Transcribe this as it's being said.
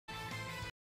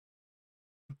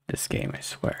This game, I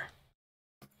swear.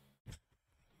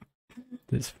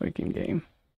 This freaking game.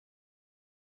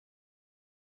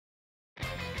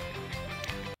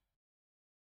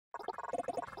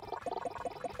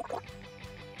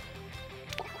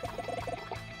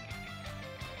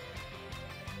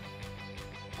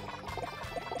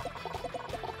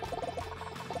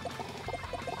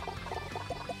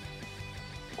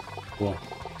 Cool.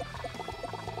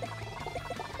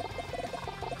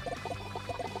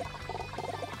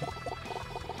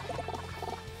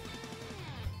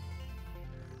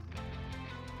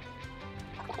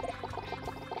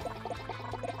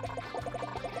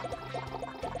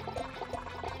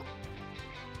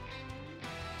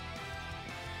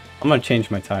 I'm gonna change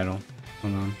my title.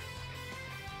 Hold on.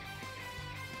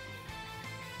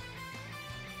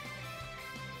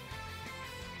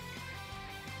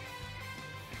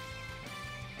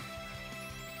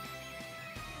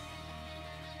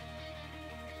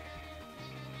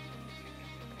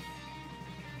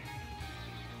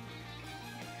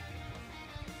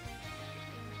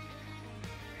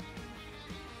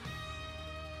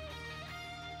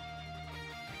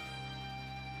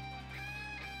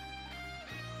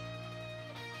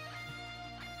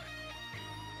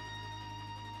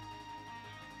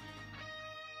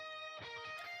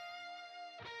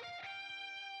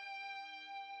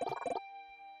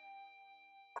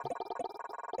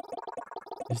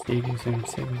 This dating sim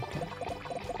segment.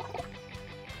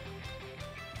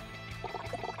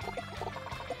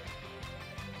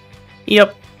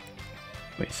 Yep.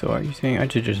 Wait, so are you saying I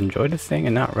should just enjoy this thing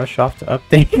and not rush off to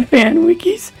update fan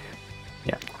wikis?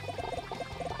 Yeah.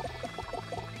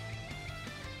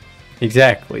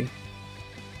 Exactly.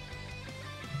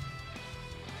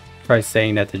 Try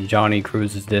saying that to Johnny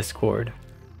Cruz's Discord.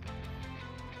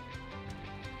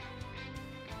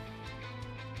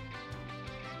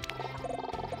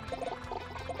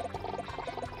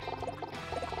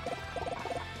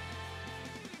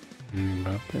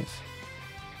 About this.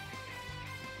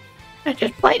 I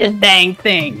just played this dang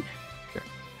thing. Sure.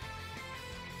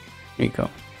 Here you go.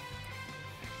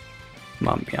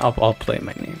 Mom, I'll play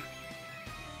my name.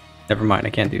 Never mind, I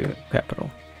can't do it. Capital.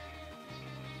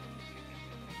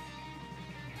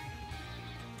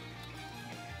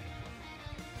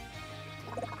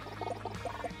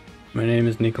 My name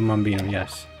is Nico Mambino,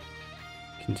 yes.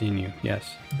 Continue,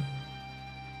 yes.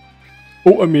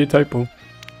 Oh, I made a typo.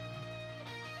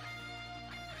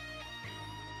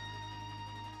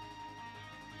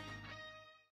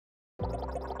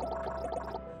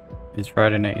 It's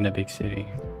Friday night in a big city.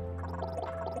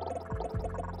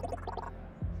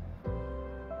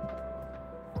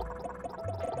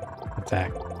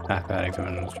 Attack. Mathematics of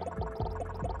an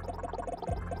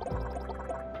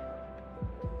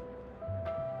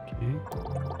Okay.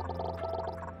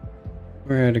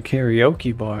 We're at a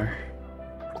karaoke bar.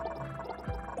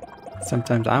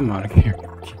 Sometimes I'm on a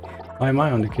karaoke. Why am I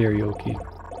on the karaoke?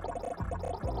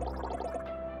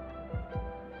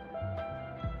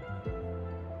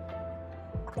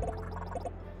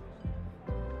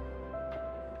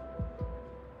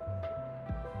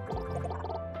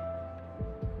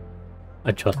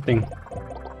 Adjusting.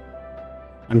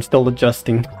 I'm still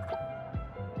adjusting.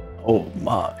 Oh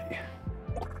my.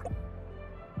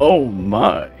 Oh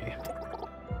my.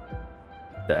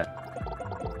 That.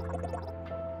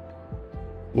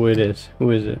 Who it is?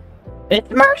 Who is it? It's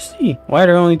Mercy! Why are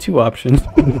there only two options?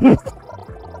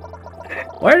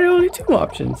 Why are there only two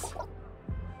options?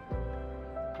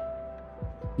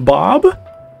 Bob?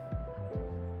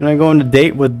 Can I go on a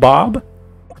date with Bob?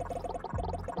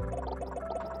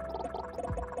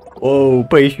 Whoa,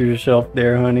 brace yourself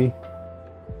there, honey.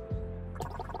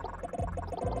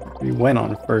 We went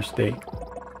on a first date.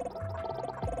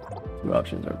 Two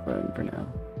options are fine for now.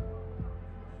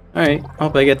 Alright,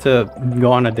 hope I get to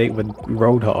go on a date with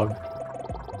Roadhog.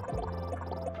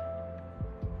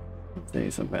 Let's say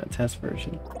some kind of test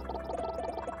version.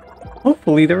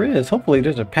 Hopefully there is. Hopefully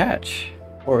there's a patch.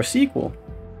 Or a sequel.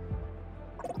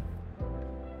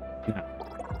 No.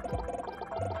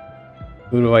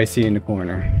 Who do I see in the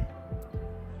corner?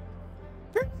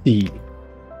 Mercy.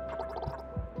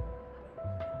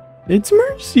 It's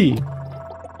Mercy.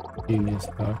 Genius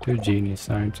doctor, genius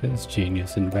scientist,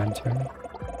 genius inventor.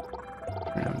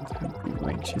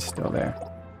 Blink, she's still there.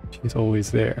 She's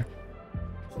always there.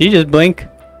 You just blink.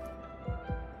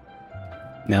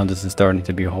 Now this is starting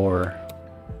to be horror.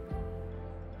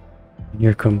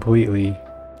 You're completely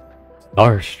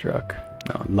starstruck.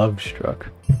 No, love struck.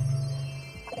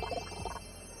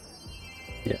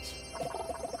 Yes.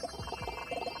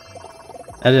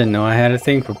 I didn't know I had a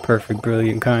thing for perfect,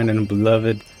 brilliant, kind, and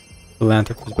beloved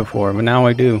philanthropist before, but now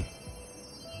I do.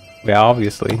 Yeah,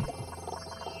 obviously.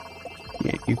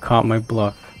 Yeah, you caught my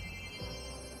bluff.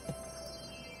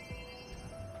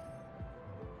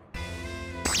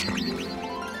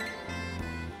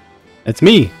 It's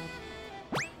me!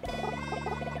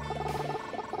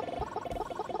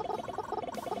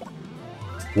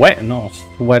 Sweating, all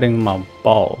sweating my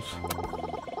balls.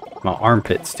 My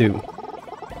armpits too.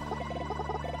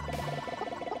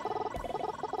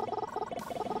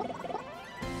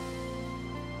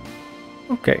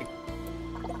 Okay.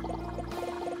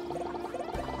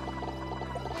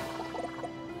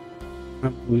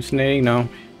 I'm hallucinating? No.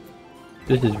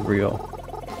 This is real.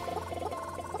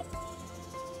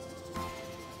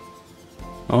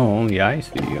 Oh, only I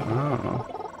see you. Oh.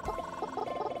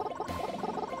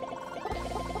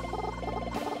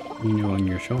 You on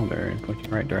your shoulder and point you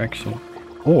in the right direction.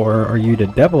 Or are you the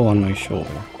devil on my shoulder?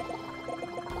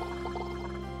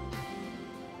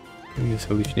 Maybe this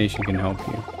hallucination can help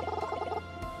you.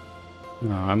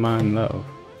 No, I'm on low.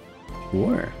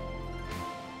 Sure.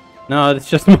 No, it's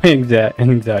just my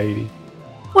anxiety.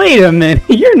 Wait a minute,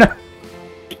 you're not...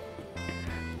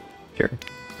 Sure.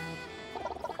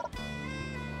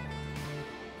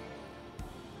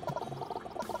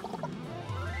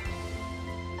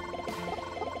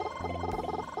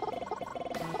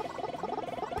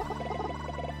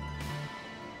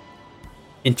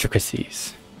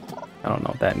 Intricacies. I don't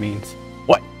know what that means.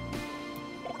 What?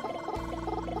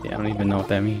 Yeah, I don't even know what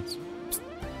that means.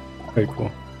 Very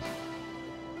cool.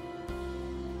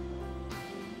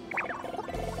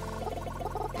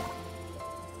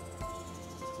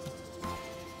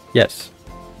 Yes.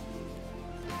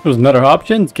 There's another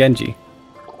option? Genji.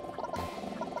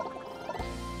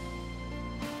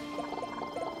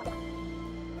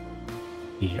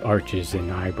 He arches an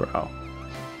eyebrow.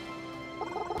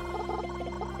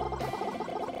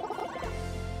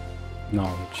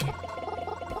 Knowledge.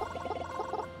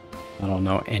 I don't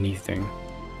know anything.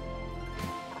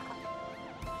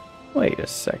 Wait a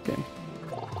second.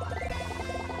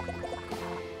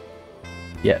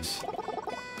 Yes.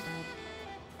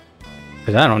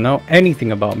 Because I don't know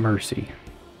anything about Mercy.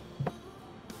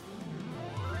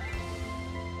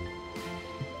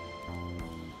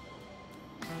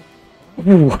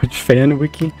 Overwatch fan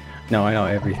wiki? No, I know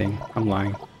everything. I'm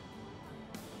lying.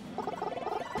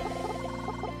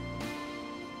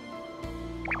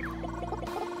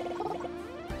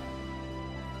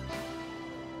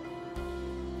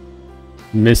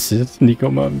 Mrs. Nico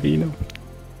Mambino.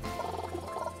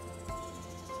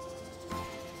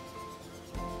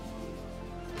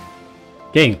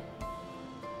 King.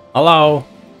 Hello.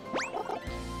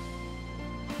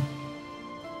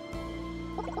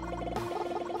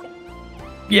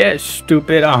 Yeah,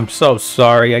 stupid. I'm so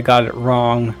sorry. I got it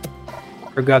wrong.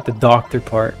 Forgot the doctor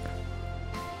part.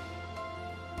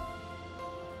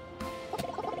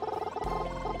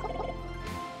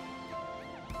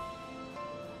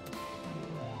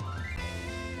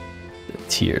 The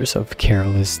tears of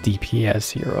careless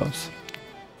DPS heroes.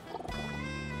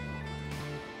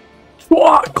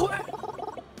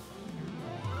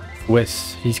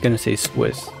 Swiss. He's gonna say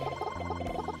Swiss.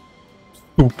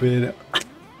 Stupid.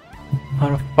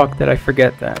 How the fuck did I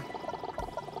forget that?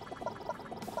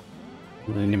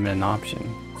 Wasn't even an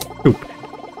option. Stupid.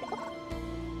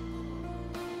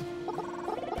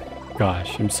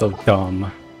 Gosh, I'm so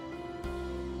dumb.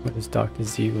 What is Dr.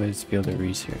 Z with his field of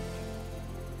research?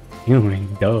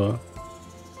 Healing, duh.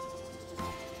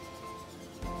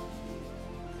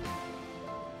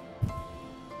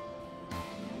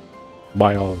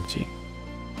 Biology.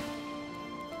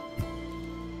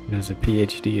 There's a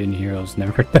PhD in Heroes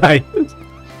Never Die.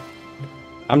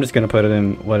 I'm just gonna put it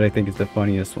in what I think is the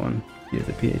funniest one. He has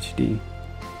a PhD.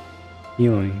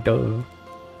 Healing, duh.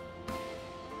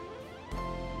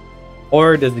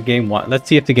 Or does the game want... Let's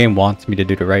see if the game wants me to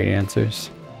do the right answers.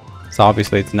 So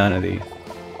obviously it's none of these.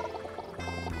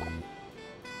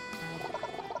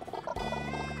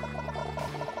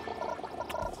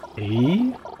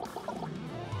 See?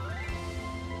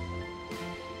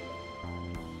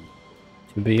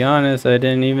 To be honest, I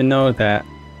didn't even know that.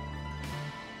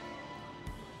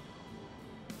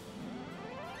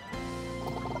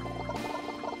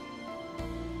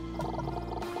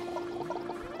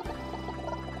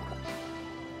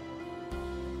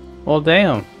 Well,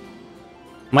 damn.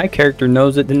 My character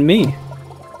knows it than me.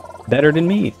 Better than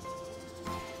me.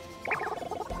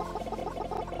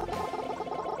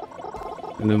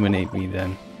 Illuminate me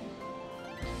then.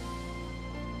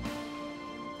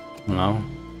 No.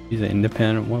 She's an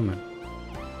independent woman.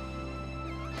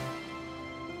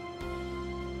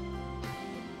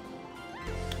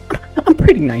 I'm a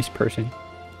pretty nice person.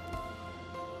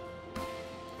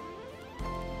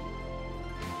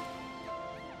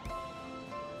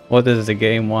 What does the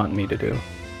game want me to do?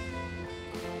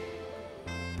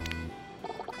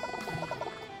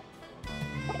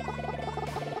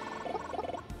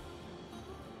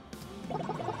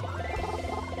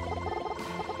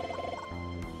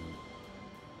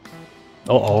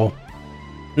 Uh-oh.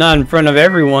 Not in front of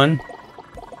everyone.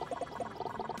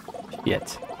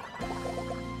 Shit.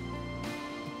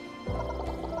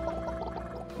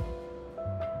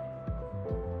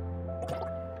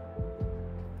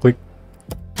 Click.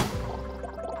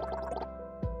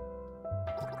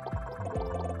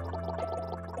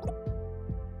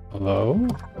 Hello?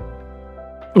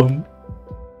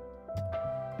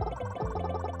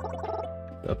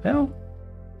 The hell?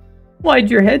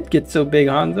 Why'd your head get so big,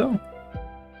 Hanzo?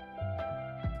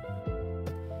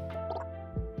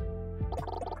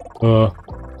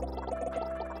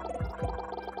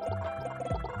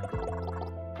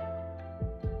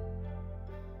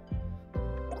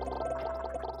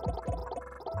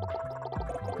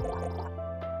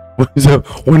 What is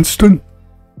that, Winston?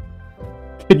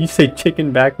 Did you say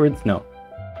chicken backwards? No.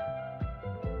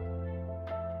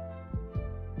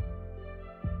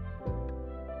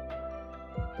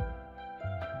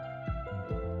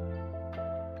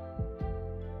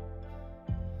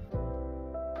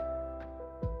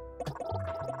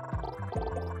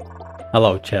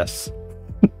 Hello, chess.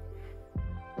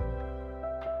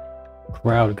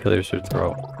 Crowd clears her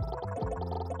throat.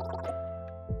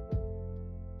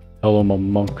 Tell him a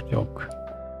monk joke.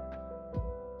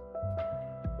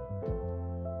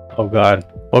 Oh god,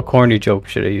 what corny joke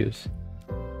should I use?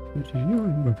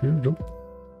 Oh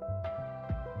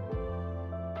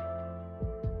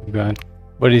god,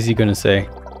 what is he gonna say?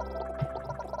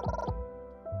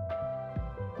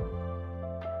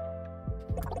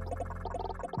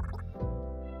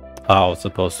 Oh, I was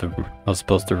supposed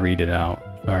to read it out.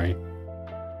 Sorry.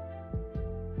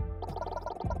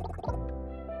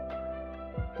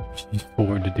 She's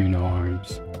forward to do no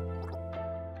harms.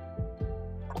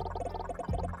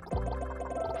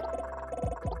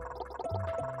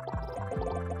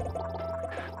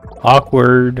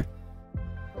 Awkward.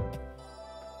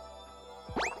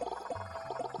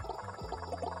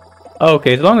 Oh,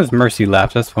 okay, as long as Mercy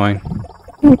laughs, that's fine.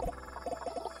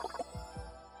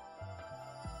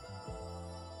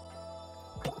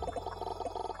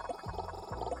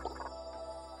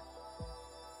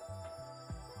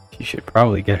 She should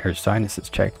probably get her sinuses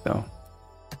checked, though.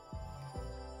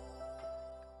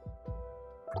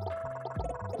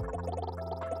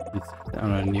 It's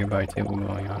down on a nearby table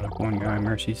going on. One guy,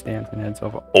 Mercy stands and heads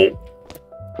over. Oh!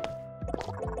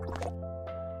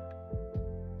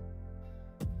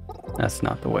 That's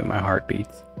not the way my heart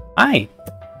beats. Hi!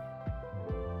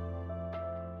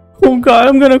 Oh god,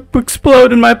 I'm gonna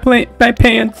explode in my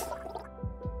pants!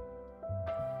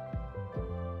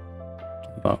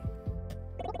 Oh.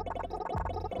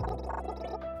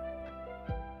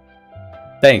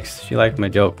 Thanks, she liked my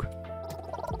joke.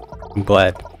 I'm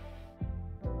glad.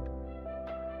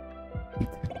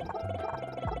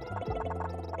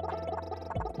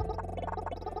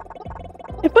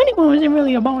 If anyone wasn't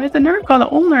really a bone, it's a nerd called the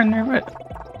old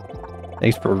nerd.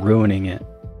 Thanks for ruining it.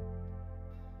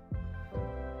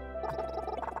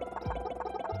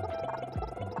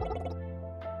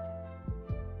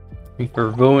 Thanks for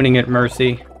ruining it,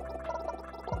 Mercy.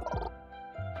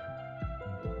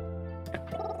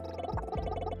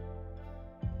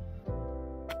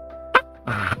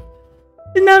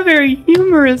 It's not very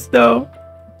humorous, though.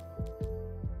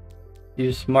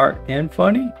 You're smart and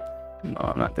funny? No,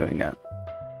 I'm not doing that.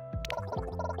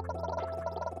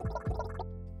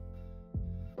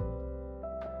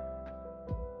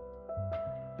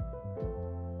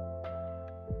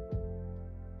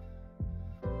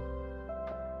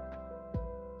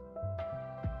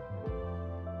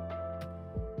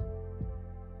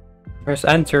 Press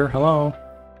enter. Hello.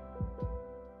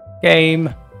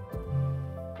 Game.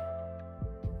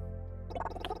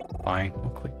 Fine. I'll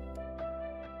click.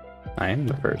 I am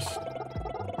the first.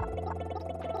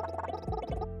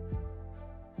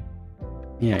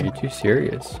 Yeah, you're too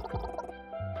serious.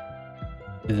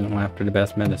 Isn't laughter the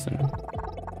best medicine?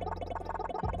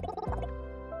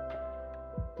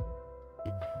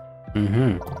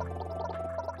 Mm-hmm.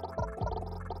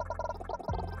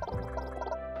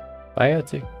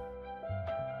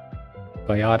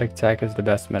 Biotic tech is the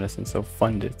best medicine, so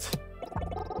fund it.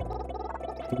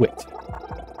 Do it.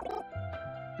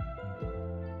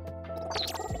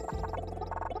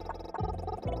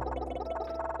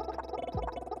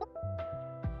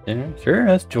 Dinner? Sure,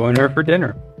 let's join her for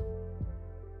dinner.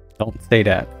 Don't say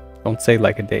that. Don't say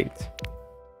like a date.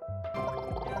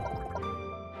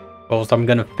 Or else I'm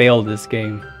gonna fail this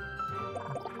game.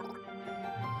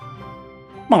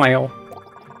 Smile.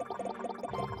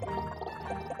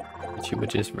 She would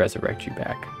just resurrect you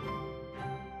back.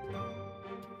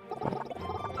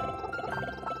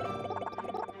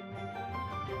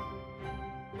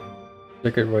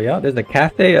 Circuit Royale? There's a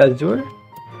Cafe Azure?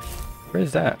 Where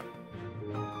is that?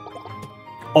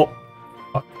 Oh!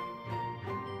 Fuck.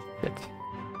 Shit.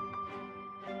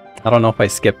 I don't know if I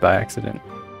skipped by accident.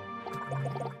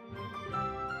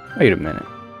 Wait a minute.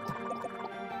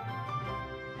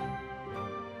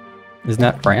 Isn't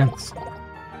that France?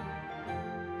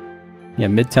 Yeah,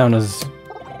 Midtown is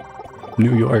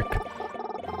New York.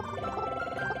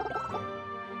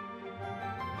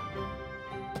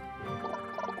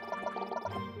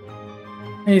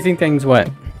 How do you think things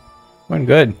went? Went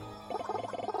good.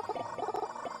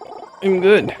 I'm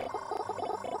good.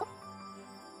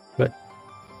 Good.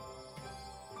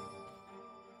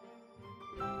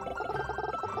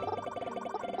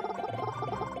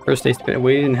 First date.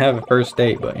 We didn't have a first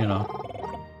date, but you know.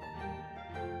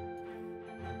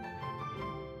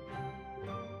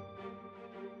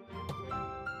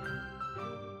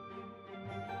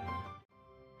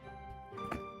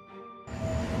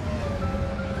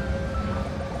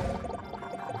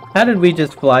 How did we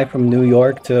just fly from New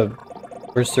York to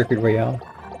First Circuit Royale?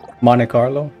 Monte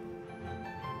Carlo?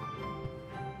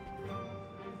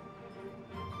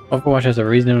 Overwatch has a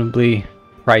reasonably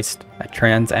priced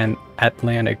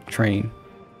transatlantic train.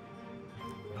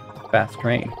 Fast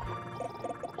train.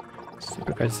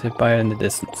 Supercars sit by in the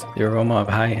distance. The aroma of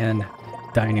high-end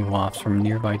dining wafts from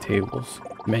nearby tables.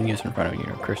 Menus in front of you.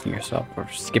 You're cursing yourself for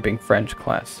skipping French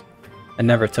class. I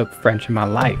never took French in my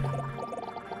life.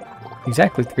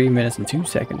 Exactly 3 minutes and 2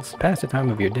 seconds past the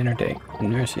time of your dinner date. The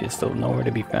nurse is still nowhere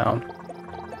to be found.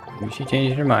 Maybe she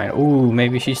changed her mind. Ooh,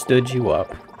 maybe she stood you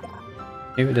up.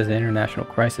 Maybe there's an international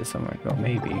crisis somewhere. Go,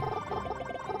 maybe.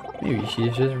 Maybe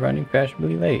she's just running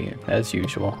fashionably late, as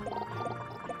usual.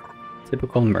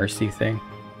 Typical Mercy thing.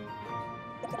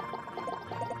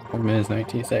 4 minutes,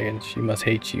 19 seconds. She must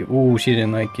hate you. Ooh, she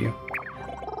didn't like you.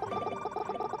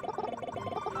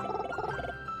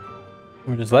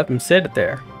 Or just let them sit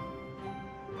there.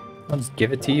 I'll just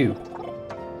give it to you.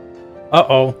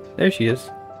 Uh-oh. There she is.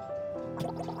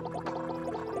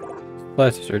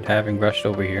 Flustered having rushed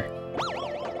over here.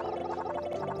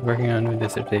 Working on a new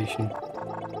dissertation.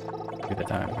 Give the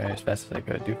time, guys. As fast as I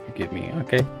could. Do forgive me.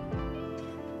 Okay.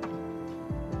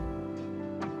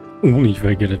 Only if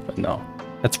I get it, but no.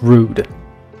 That's rude.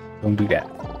 Don't do that.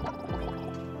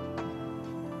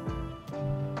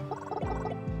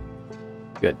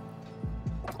 Good.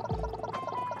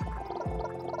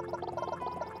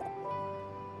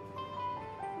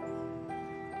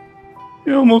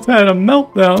 You almost had a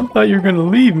meltdown. I thought you were gonna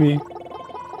leave me.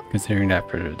 Considering that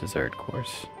for the dessert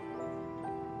course.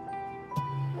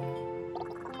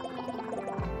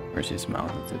 Mercy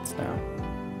smiles and sits down.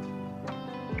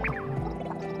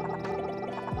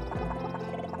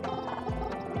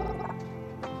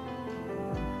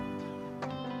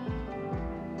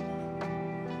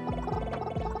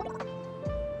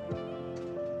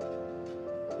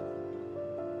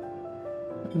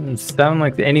 Doesn't sound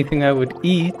like anything I would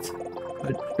eat,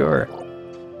 but sure.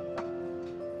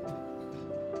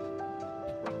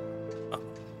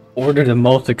 Order the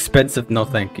most expensive. No,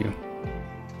 thank you.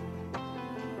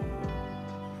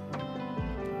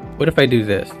 What if I do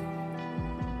this?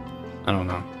 I don't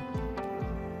know.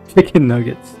 Chicken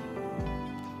nuggets.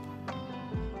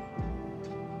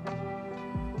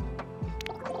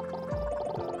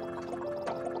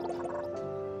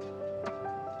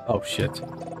 Oh shit.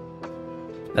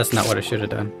 That's not what I should have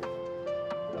done.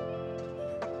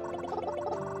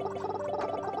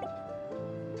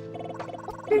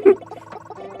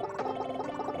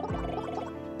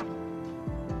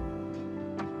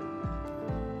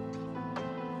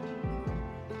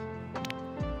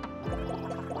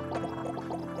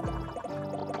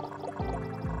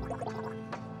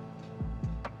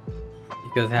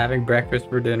 Because having breakfast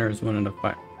for dinner is one of the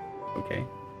fun. Okay.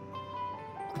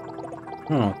 I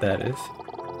don't know what that is.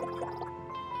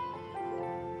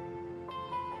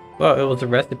 Well, it was a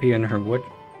recipe in her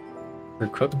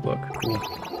cookbook. Cool.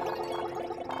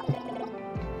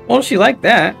 Well, she liked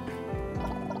that.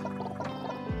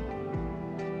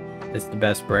 It's the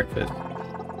best breakfast.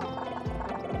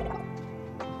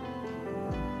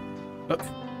 Oh,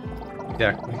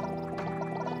 exactly.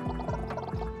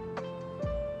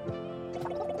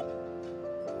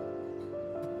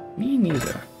 Me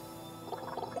neither.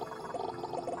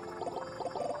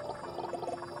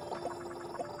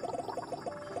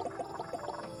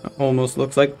 Almost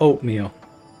looks like oatmeal.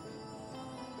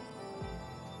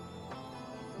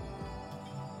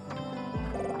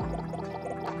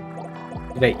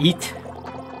 Did I eat?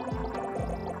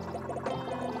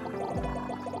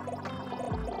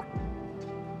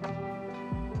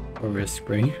 risk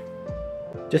free.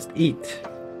 Just eat.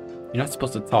 You're not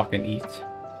supposed to talk and eat.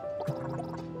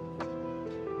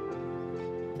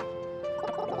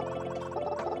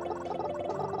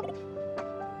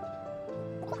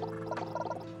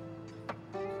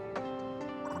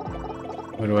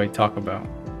 What do I talk about?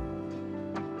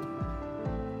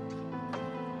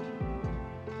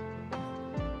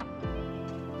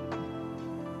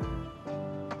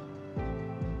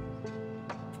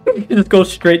 Just go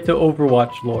straight to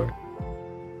Overwatch lore.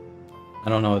 I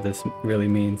don't know what this really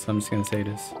means, so I'm just gonna say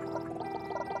this.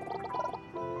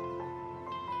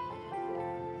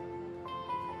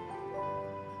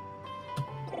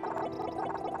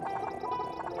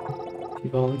 She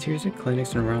volunteers at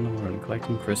clinics and around the world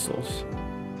collecting crystals.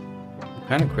 What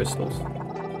kind of crystals?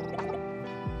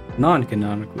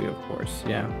 Non-canonically, of course,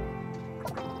 yeah.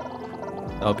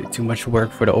 That'll be too much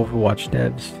work for the Overwatch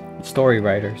devs, story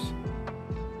writers.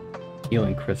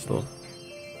 Healing crystal.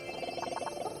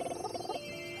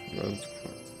 Rose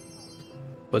quartz.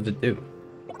 What's it do?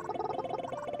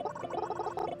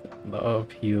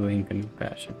 Love, healing,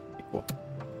 compassion. Equal.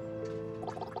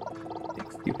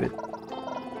 Stupid.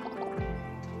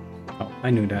 Oh, I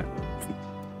knew that.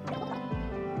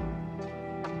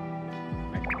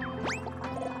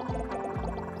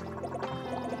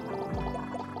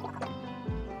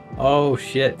 Oh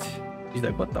shit. He's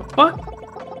like, what the fuck?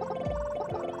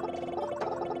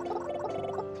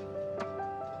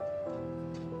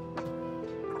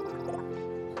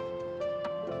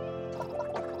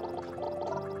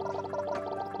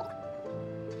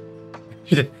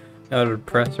 That would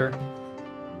press her.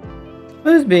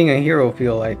 What does being a hero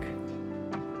feel like?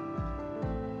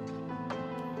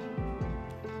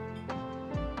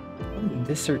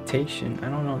 Dissertation. I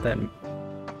don't know what that means.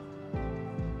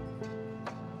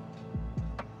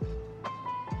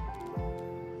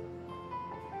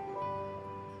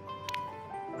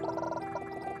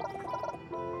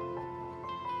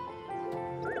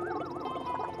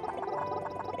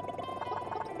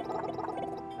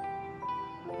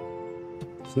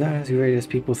 It's not as great as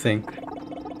people think.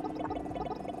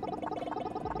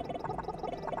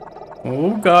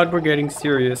 Oh god, we're getting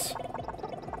serious.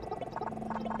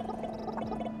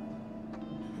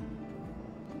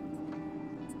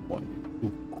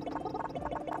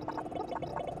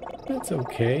 That's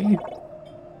okay.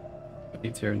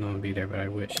 It's here, no one be there, but I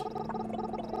wish.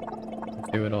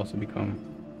 They would also become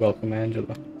welcome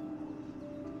Angela.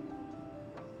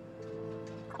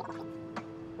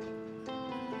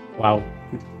 Wow.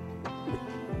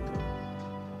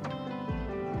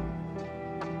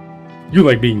 You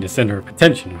like being the center of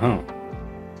attention, huh?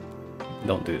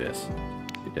 Don't do this.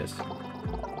 Do this.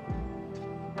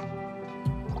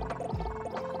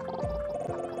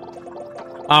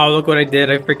 Oh, look what I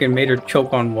did. I freaking made her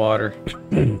choke on water.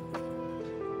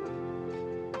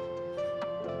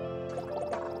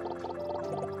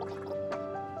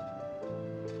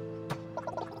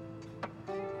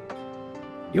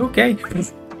 You okay?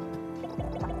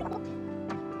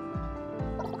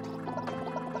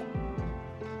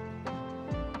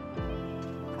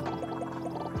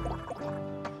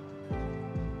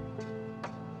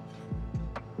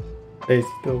 They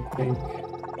still think.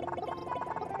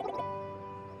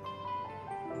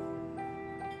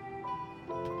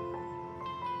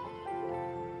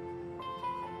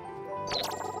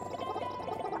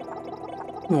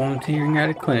 Volunteering at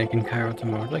a clinic in Cairo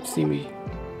tomorrow. Would like to see me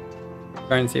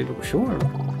try and save the sure.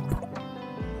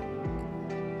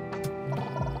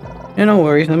 Yeah, no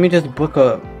worries. Let me just book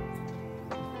a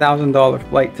 $1,000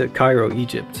 flight to Cairo,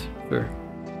 Egypt. For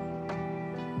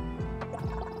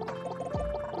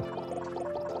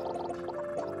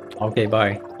okay,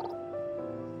 bye.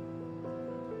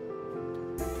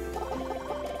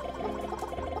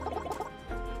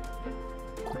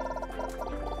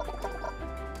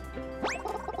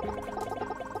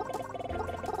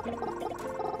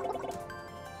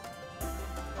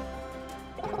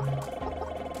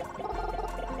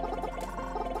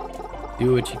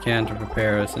 Do what you can to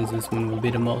prepare us, since this one will be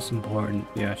the most important.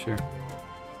 Yeah, sure.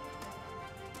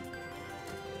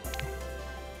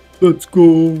 Let's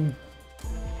go.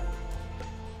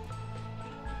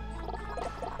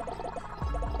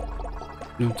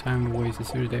 No time to waste. As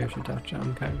soon as they should touch on.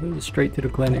 Okay, really straight to the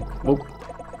clinic. Whoa.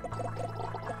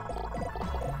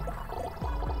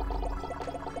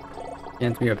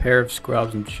 Hands me a pair of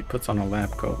scrubs and she puts on a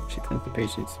lab coat. She cleans the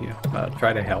patient's here.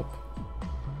 Try to help.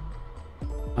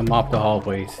 I mop the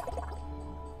hallways.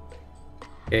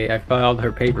 Okay, I filed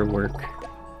her paperwork.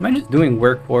 Am I just doing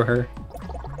work for her?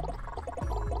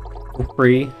 For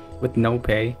free, with no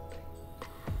pay.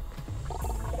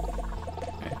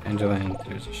 Right, Angela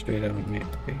enters straight out of me.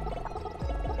 Okay.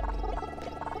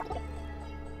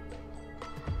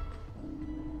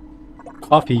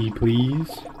 Coffee, please.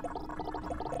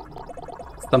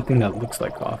 Something that looks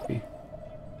like coffee.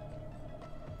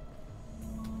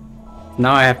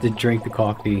 Now I have to drink the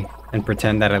coffee and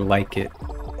pretend that I like it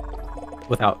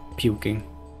without puking.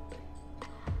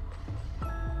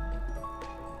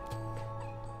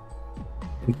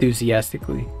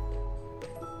 Enthusiastically.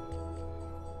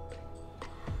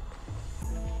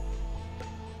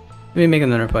 Let me make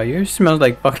another pie. Yours smells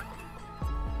like fuck.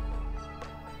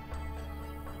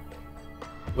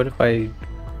 What if I...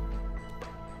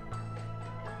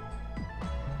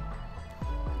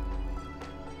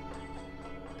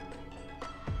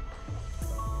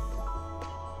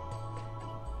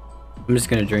 I'm just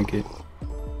gonna drink it.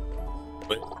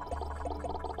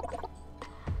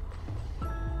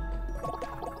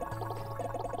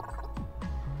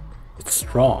 It's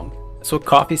strong. That's what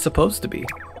coffee's supposed to be.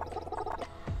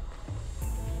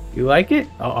 You like it?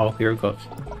 Uh-oh, here it goes.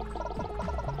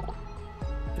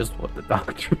 Just what the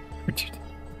doctor ordered.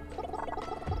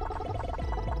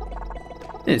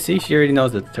 Yeah, see, she already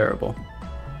knows it's terrible.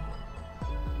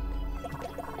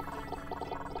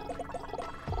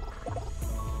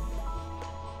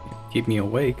 Keep me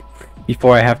awake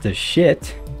before I have to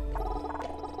shit.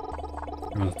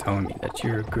 Everyone's telling me that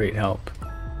you're a great help.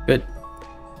 Good.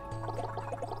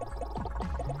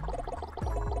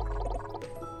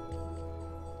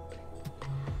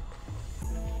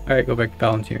 Alright, go back to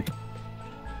volunteering.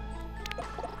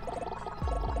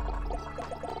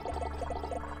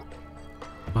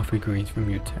 Coffee greens from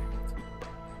your text.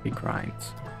 He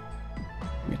grinds.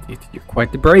 You're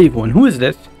quite the brave one. Who is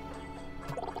this?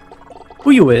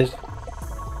 Who you is?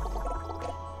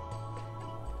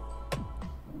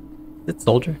 Is it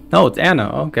Soldier? No, it's Anna.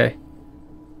 Okay.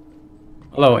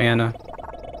 Hello, Anna.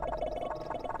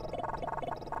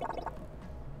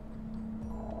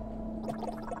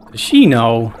 Does she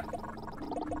know?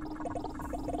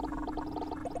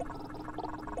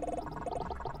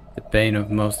 The bane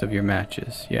of most of your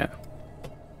matches, yeah.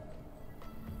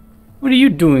 What are you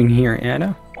doing here,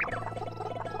 Anna?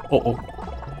 Uh-oh.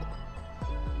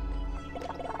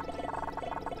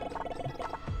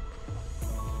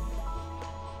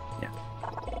 Yeah.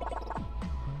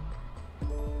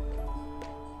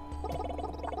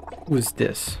 Who is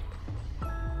this?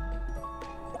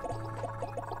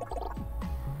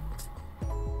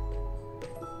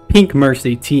 Pink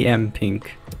Mercy, TM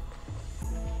Pink.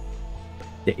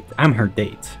 Date. I'm her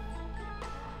date.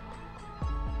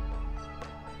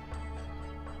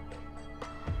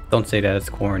 Don't say that, it's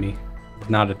corny. It's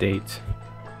not a date.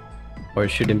 Or it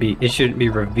shouldn't be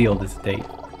revealed as a date.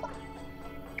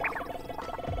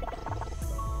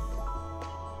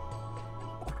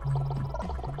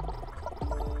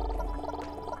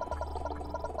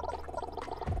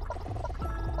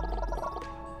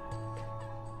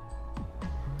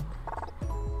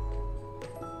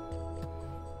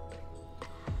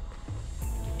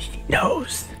 She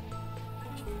knows.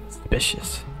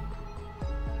 Suspicious.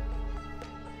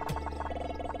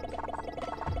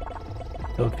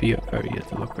 Don't be afraid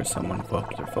to look for someone who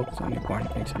helps or focus on your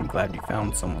important things. I'm glad you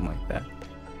found someone like that.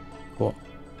 Cool.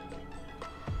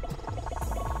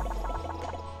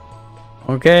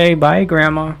 Okay, bye,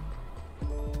 Grandma.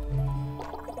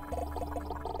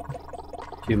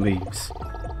 She leaves.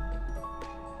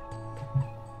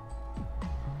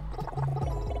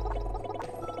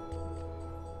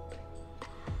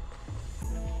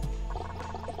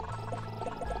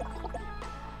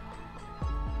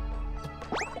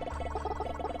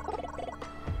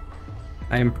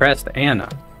 I impressed Anna.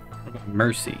 What about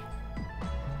Mercy?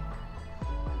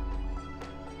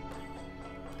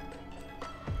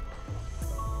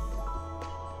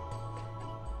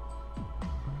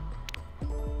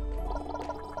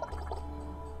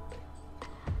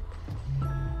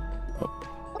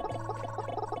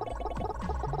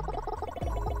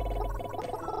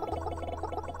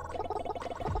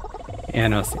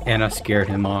 Anna scared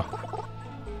him off.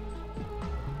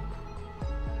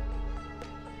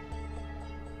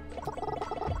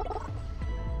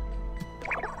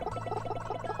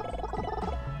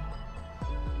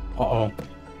 Uh-oh.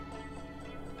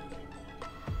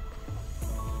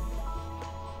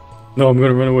 No, I'm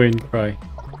gonna run away and cry.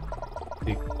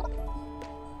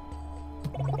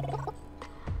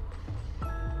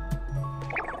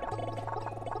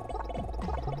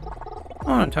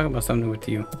 Oh, I'm talking about something with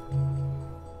you.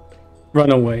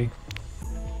 Run away.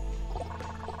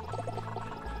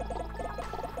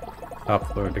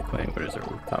 Top floor of the claim, what is a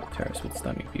rooftop terrace with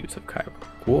stunning views of Cairo.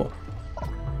 Cool.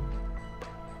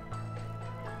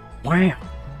 Wow.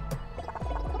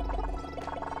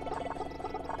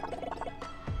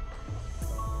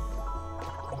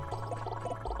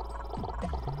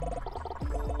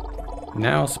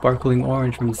 now sparkling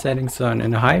orange from the setting sun,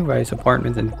 and high-rise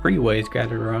apartments and freeways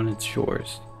gathered around its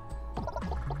shores.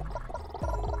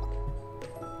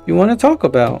 You want to talk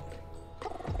about?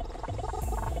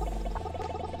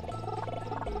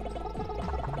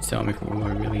 Tell me for who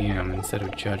I really am instead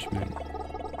of judgment.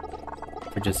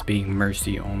 For just being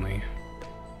mercy only.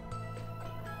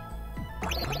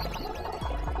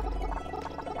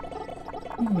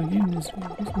 Oh my goodness,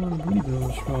 I just want to believe a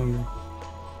little stronger.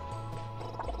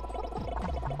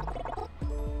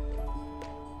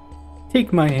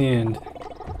 Take my hand.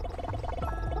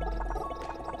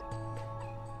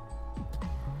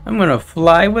 I'm gonna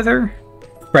fly with her?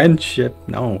 Friendship?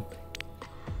 No.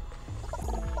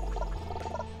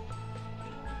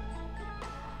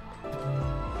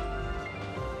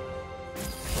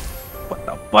 What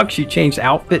the fuck? She changed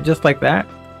outfit just like that?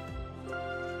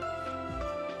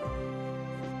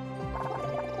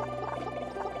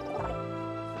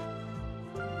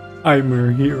 I'm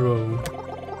her hero.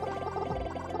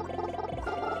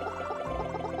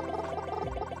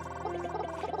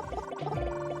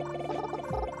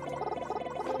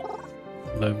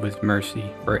 Love with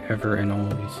mercy forever and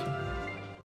always.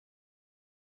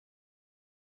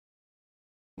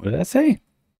 What did that say?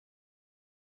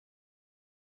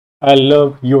 I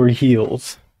love your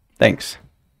heels. Thanks.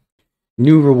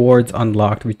 New rewards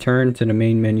unlocked. Return to the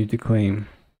main menu to claim.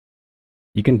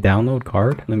 You can download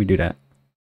card? Let me do that.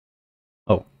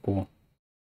 Oh, cool.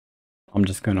 I'm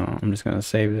just gonna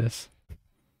save this.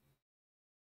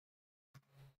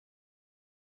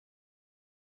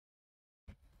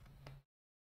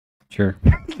 Sure.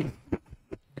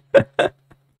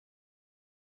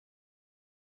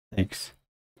 Thanks.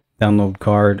 Download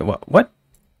card. What?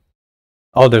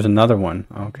 Oh, there's another one.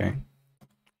 Okay.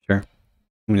 Sure.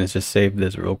 I'm gonna just save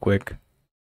this real quick.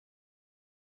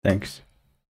 Thanks.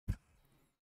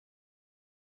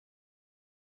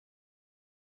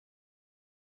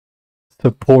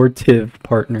 Supportive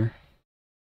partner.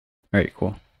 Alright,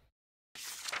 cool.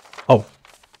 Oh.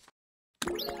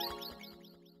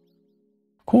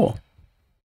 Cool.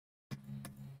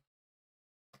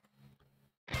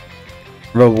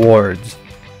 Rewards.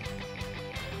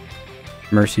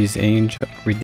 Mercy's Angel.